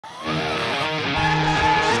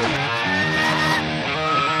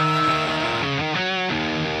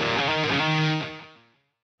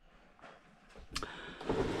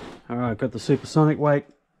I've got the Supersonicwake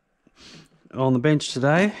on the bench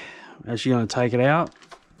today. Actually going to take it out.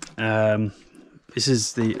 This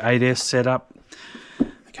is the 8S setup.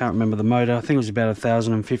 I can't remember the motor. I think it was about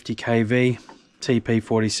 1050 kV,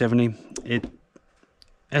 TP4070. It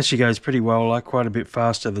actually goes pretty well, like quite a bit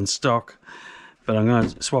faster than stock. But I'm going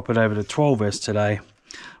to swap it over to 12S today,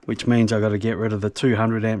 which means I've got to get rid of the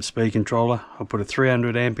 200 amp speed controller. I'll put a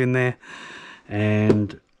 300 amp in there,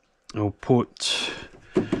 and I'll put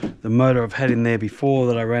the motor I've had in there before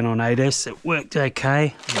that I ran on 8S. It worked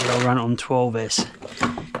okay, but I'll run it on 12S.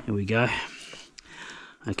 Here we go.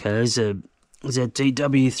 Okay, there's a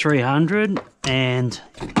ZTW 300, and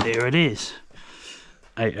there it is,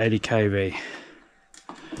 880 kV.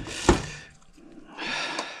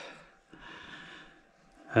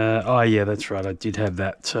 Oh yeah, that's right, I did have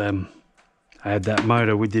that. I had that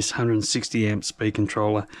motor with this 160 amp speed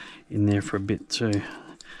controller in there for a bit too.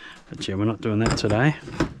 But yeah, we're not doing that today.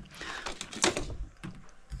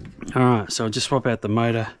 Alright, so I'll just swap out the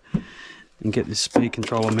motor and get this speed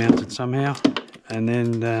controller mounted somehow, and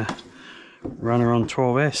then run her on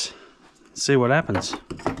 12S. See what happens.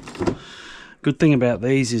 Good thing about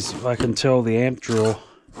these is I can tell the amp draw,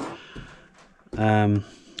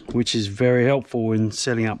 which is very helpful in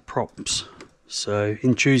setting up props. So,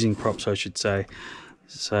 in choosing props I should say.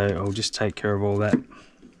 So I'll just take care of all that.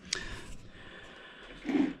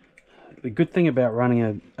 The good thing about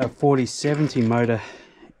running a 4070 motor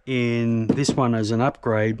in this one as an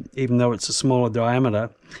upgrade, even though it's a smaller diameter,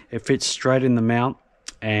 it fits straight in the mount,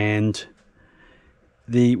 and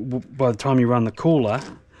by the time you run the cooler,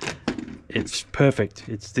 it's perfect.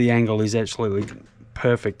 The angle is absolutely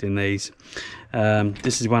perfect in these.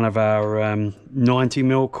 This is one of our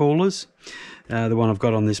 90mm coolers. The one I've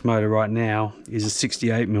got on this motor right now is a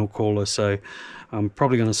 68mm cooler, so I'm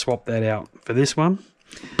probably going to swap that out for this one.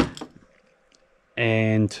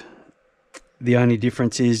 And the only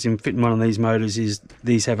difference is in fitting one of these motors is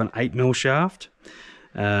these have an 8mm shaft,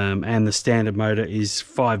 and the standard motor is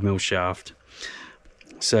 5mm shaft.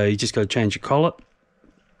 So you just got to change your collet.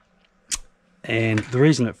 And the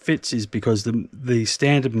reason it fits is because the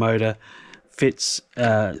standard motor fits,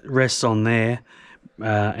 rests on there,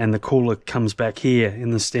 and the cooler comes back here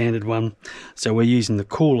in the standard one. So we're using the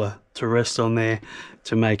cooler to rest on there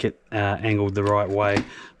to make it angled the right way,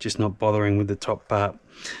 just not bothering with the top part.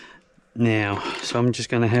 Now, so I'm just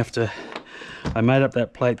going to have to, I made up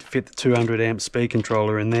that plate to fit the 200 amp speed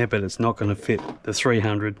controller in there, but it's not going to fit the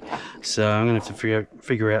 300. So I'm going to have to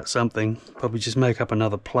figure out something, probably just make up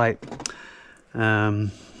another plate. You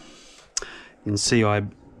can see I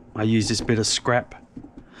used this bit of scrap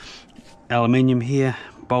aluminium here,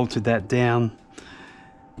 bolted that down,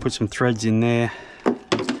 put some threads in there,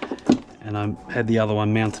 and I had the other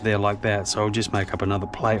one mounted there like that. So I'll just make up another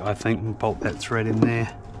plate, I think, and bolt that thread in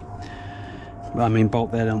there. I mean,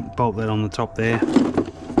 bolt that on the top there.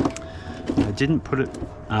 I didn't put it.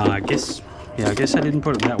 I guess I didn't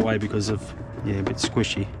put it that way because of, yeah, a bit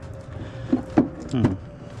squishy.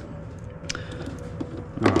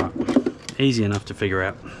 Alright, easy enough to figure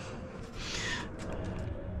out.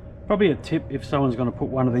 Probably a tip if someone's going to put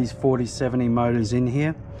one of these 4070 motors in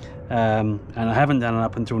here, and I haven't done it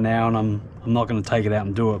up until now, and I'm not going to take it out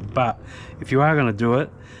and do it, but if you are going to do it,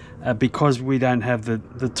 because we don't have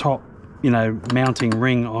the top, you know, mounting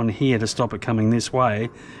ring on here to stop it coming this way,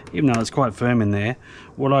 even though it's quite firm in there,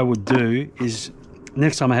 what I would do is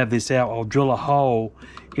next time I have this out, I'll drill a hole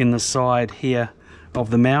in the side here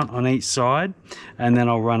of the mount on each side, and then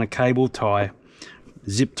I'll run a cable tie,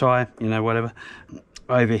 zip tie, you know, whatever,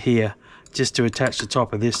 over here, just to attach the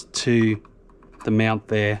top of this to the mount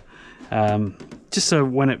there, just so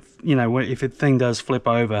when it, you know, if the thing does flip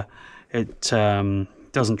over, it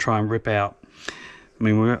doesn't try and rip out. I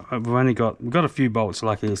mean, we've got a few bolts.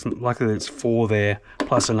 Luckily it's 4 there,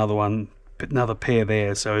 plus another pair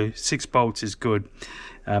there, so 6 bolts is good.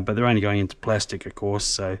 But they're only going into plastic, of course,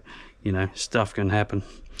 so you know, stuff can happen.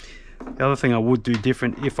 The other thing I would do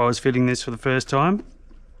different if I was fitting this for the first time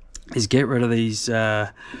is get rid of these, what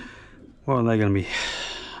are they going to be?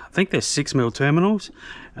 I think they're 6mm terminals,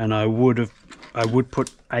 and I would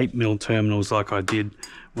put 8mm terminals like I did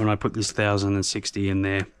when I put this 1060 in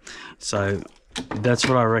there. So that's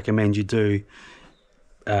what I recommend you do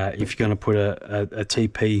if you're going to put a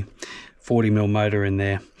TP 40mm motor in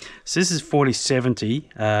there. So this is 4070.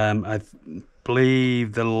 I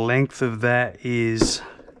believe the length of that is,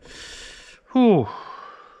 I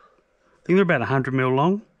think they're about 100mm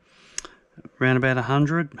long, around about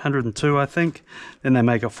 102 I think. Then they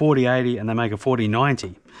make a 4080 and they make a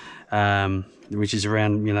 4090, which is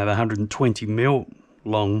around, you know, the 120mm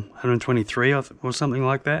long, 123 or something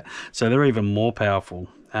like that. So they're even more powerful.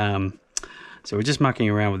 So we're just mucking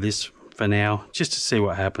around with this for now, just to see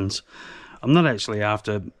what happens. I'm not actually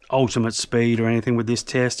after ultimate speed or anything with this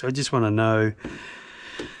test. I just want to know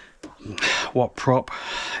what prop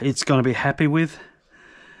it's going to be happy with.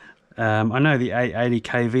 I know the 880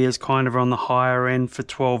 kV is kind of on the higher end for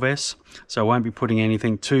 12S, so I won't be putting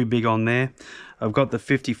anything too big on there. I've got the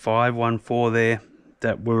 5514 there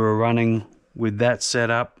that we were running with that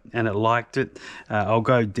setup, and it liked it. I'll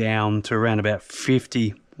go down to around about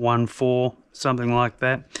 5014, something like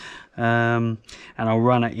that, and I'll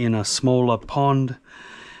run it in a smaller pond,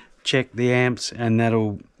 check the amps, and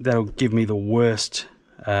that'll give me the worst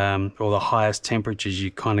or the highest temperatures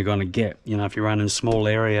you're kind of going to get. You know, if you run in a small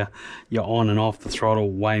area, you're on and off the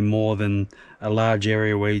throttle way more than a large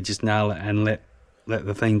area where you just nail it and let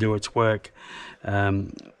the thing do its work.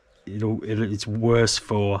 It's worse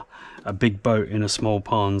for a big boat in a small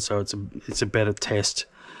pond, so it's a better test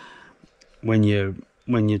when you're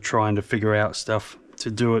trying to figure out stuff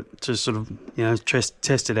to do it, to sort of, you know,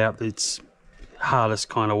 test it out its hardest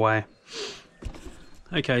kind of way.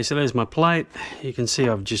 Okay, so there's my plate. You can see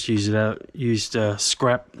I've just used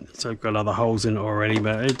scrap, so I've got other holes in it already,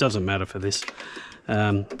 but it doesn't matter for this.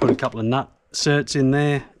 Put a couple of nut certs in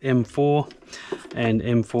there, M4 and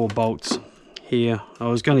M4 bolts here. I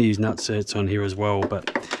was going to use nut certs on here as well,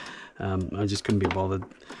 but I just couldn't be bothered.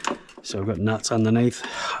 So I've got nuts underneath.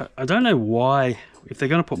 I don't know why, if they're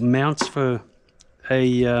going to put mounts for a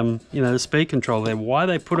you know, the speed control there, why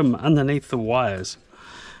they put them underneath the wires.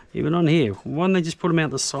 Even on here, why don't they just put them out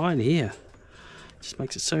the side here? It just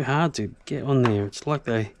makes it so hard to get on there. It's like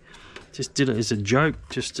they just did it as a joke,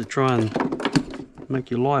 just to try and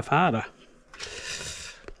make your life harder.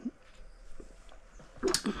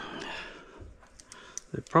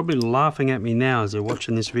 They're probably laughing at me now as they're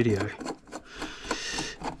watching this video.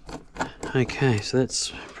 Okay, so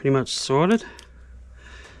that's pretty much sorted.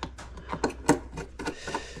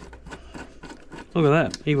 Look at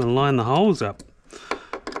that, even line the holes up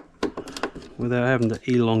without having to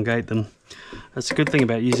elongate them. That's a good thing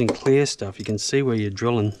about using clear stuff, you can see where you're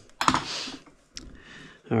drilling.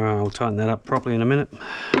 Alright, I'll tighten that up properly in a minute.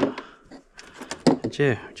 And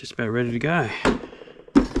yeah, just about ready to go.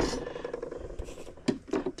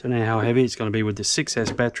 Don't know how heavy it's going to be with the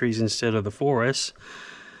 6S batteries instead of the 4S.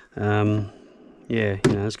 Yeah,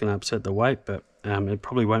 you know, it's going to upset the weight, but it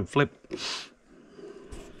probably won't flip.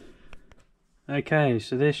 Okay,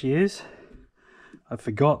 so there she is. I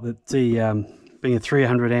forgot that the being a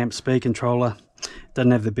 300 amp speed controller,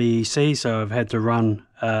 doesn't have the BEC, so I've had to run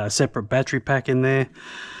a separate battery pack in there.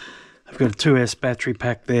 I've got a 2S battery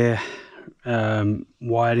pack there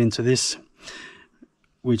wired into this,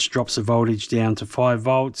 which drops the voltage down to 5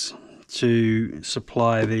 volts to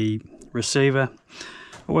supply the receiver.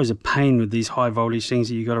 Always a pain with these high voltage things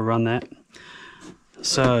that you got to run that.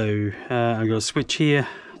 So I've got a switch here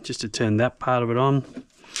just to turn that part of it on.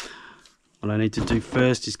 What I need to do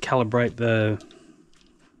first is calibrate the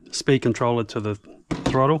speed controller to the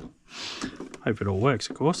throttle. Hope it all works,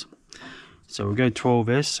 of course. So we'll go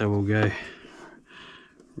 12S, so we'll go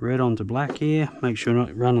red onto black here. Make sure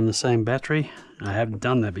not running the same battery. I haven't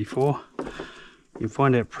done that before. You'll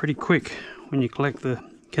find out pretty quick when you connect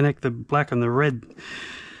the black and the red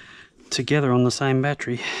together on the same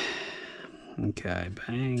battery. Okay,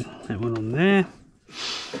 bang, that one on there.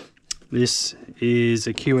 This is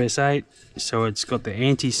a QS8, so it's got the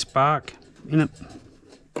anti-spark in it.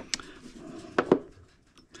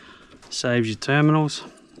 Saves your terminals.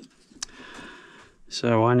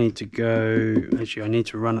 So I need to go, actually I need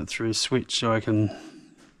to run it through a switch so I can,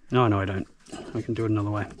 no I don't, I can do it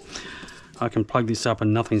another way. I can plug this up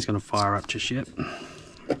and nothing's going to fire up just yet.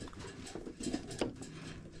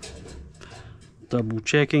 Double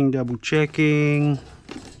checking.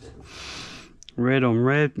 Red on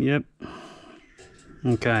red, yep.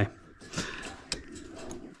 Okay.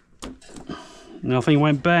 Nothing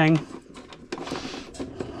went bang.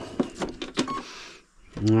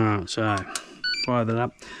 Alright, so fire that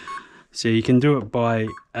up. So you can do it by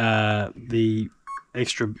the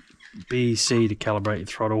extra BEC to calibrate your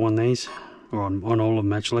throttle on these, or on all of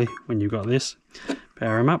them actually, when you've got this.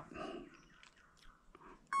 Power them up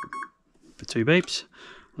for 2 beeps.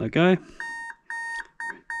 Let go.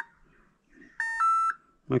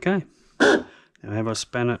 Okay. Now have I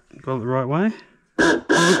spun it, got it the right way?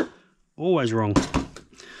 Always wrong.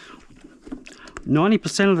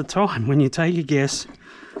 90% of the time when you take a guess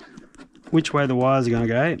which way the wires are going to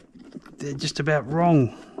go, they're just about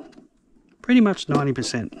wrong. Pretty much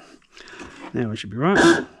 90%. Now we should be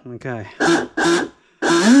right. Okay.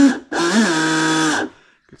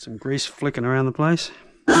 Got some grease flicking around the place.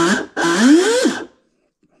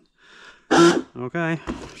 Okay,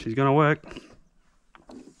 she's gonna work.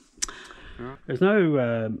 There's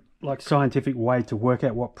no like scientific way to work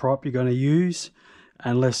out what prop you're going to use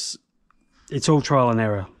unless it's all trial and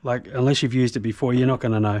error. Like unless you've used it before, you're not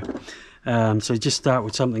going to know. So just start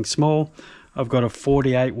with something small. I've got a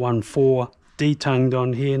 4814 detongued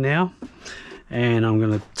on here now, and I'm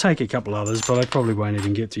going to take a couple others, but I probably won't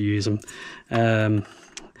even get to use them.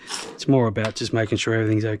 It's more about just making sure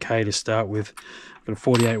everything's okay to start with. I've got a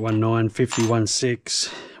 4819,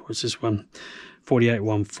 5016. What's this one?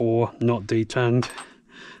 4814, not detongued.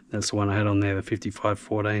 That's the one I had on there, the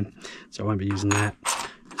 5514. So I won't be using that.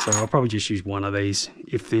 So I'll probably just use one of these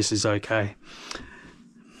if this is okay.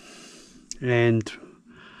 And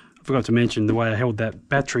I forgot to mention the way I held that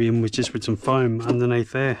battery in was just with some foam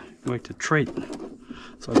underneath there. Worked a treat.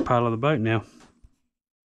 So it's part of the boat now.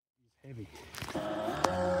 Heavy.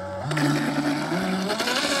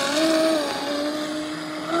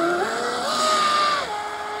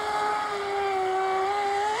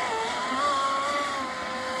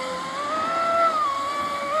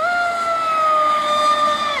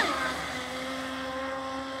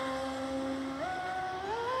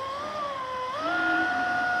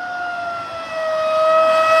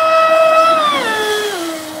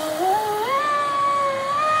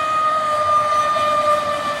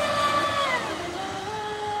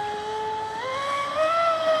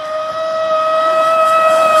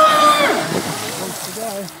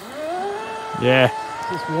 Yeah.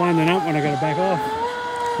 Just winding up when I got to back off.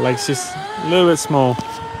 Lake's just a little bit small.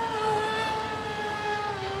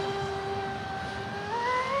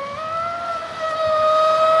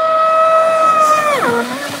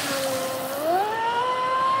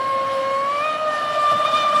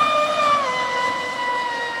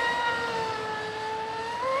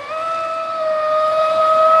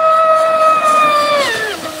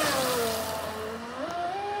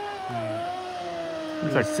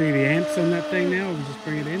 Can you see the amps on that thing now, or we just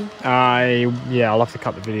bring it in? Yeah, I'll have to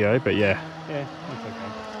cut the video, but yeah. Yeah, that's okay.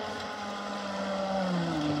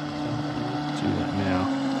 Do that now.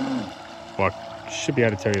 Well, I should be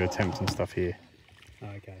able to tell you the temps and stuff here.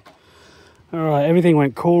 Okay. Alright, everything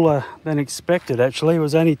went cooler than expected actually. It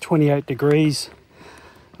was only 28 degrees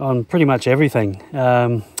on pretty much everything.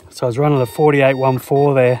 So I was running the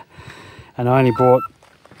 4814 there, and I only brought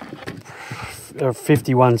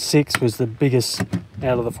 51.6 was the biggest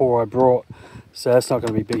out of the four I brought, so that's not going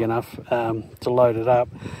to be big enough to load it up.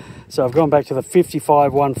 So I've gone back to the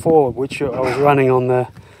 5514, which I was running on the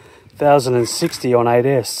 1060 on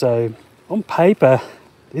 8S. So on paper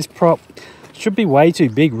this prop should be way too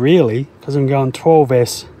big really, because I'm going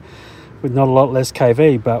 12S with not a lot less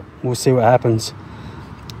KV, but we'll see what happens.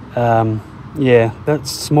 Yeah, that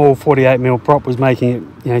small 48mm prop was making it,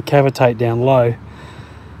 you know, cavitate down low,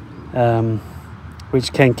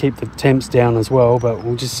 which can keep the temps down as well, but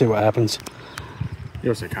we'll just see what happens.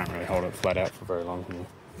 You also can't really hold it flat out for very long here.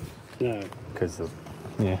 No. Because the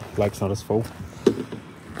lake's not as full.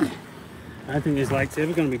 I don't think this lake's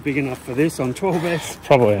ever going to be big enough for this on 12S.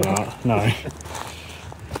 Probably not, no. I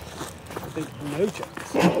think no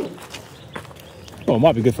chance. Well, it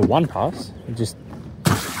might be good for one pass. You just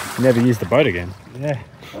never use the boat again. Yeah.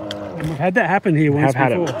 And we've had that happen here once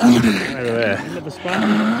before. Over there. End of the spot.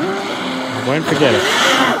 I won't forget it.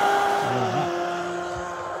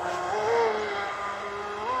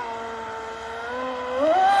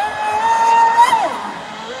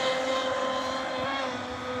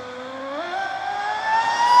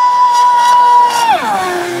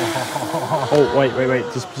 Oh, wait.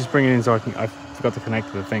 Just bring it in so I forgot to connect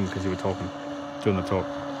to the thing because you were doing the talk.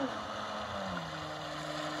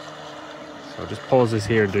 So I'll just pause this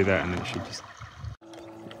here and do that, and then it should just...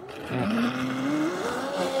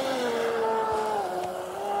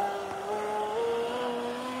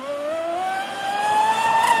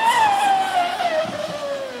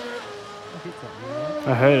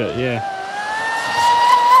 I heard it, yeah.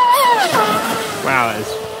 Wow,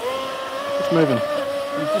 it's moving.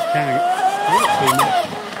 You just can't get it too much.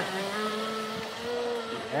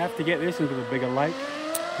 You have to get this into the bigger lake.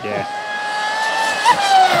 Yeah.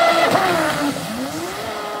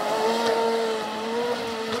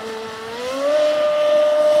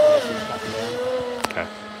 Okay.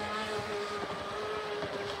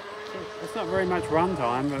 It's not very much run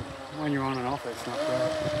time, but when you're on and off, it's not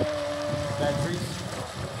great. Batteries.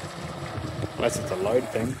 Unless it's a load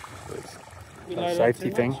thing. It's a safety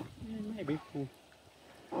thing. Yeah, maybe.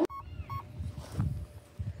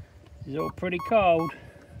 It's all pretty cold.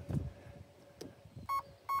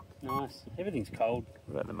 Nice. Everything's cold.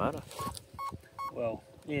 What about the motor? Well,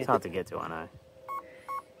 yeah. It's hard to get to, I know.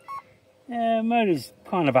 Motor's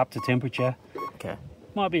kind of up to temperature. Okay.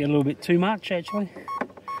 Might be a little bit too much actually.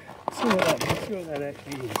 See what that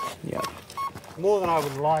actually is. Yeah. More than I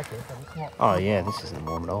would like it, but it's not. Oh yeah, this isn't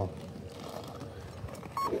warm at all.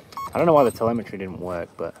 I don't know why the telemetry didn't work,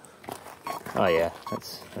 but oh yeah,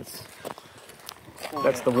 that's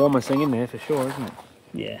the warmest thing in there for sure, isn't it?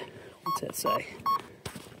 Yeah. What's that say?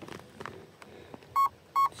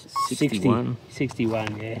 61.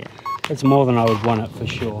 61, yeah. That's more than I would want it for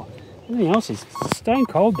sure. Everything else is stone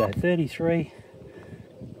cold though. 33,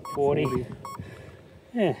 40.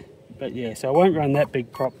 Yeah, but yeah, so I won't run that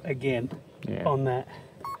big prop again on that.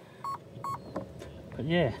 But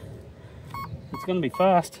yeah, it's going to be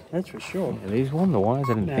fast, that's for sure. Yeah, these warm the wires,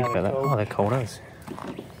 I didn't think about that. Cold. Oh, they're cold as.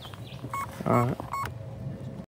 Alright.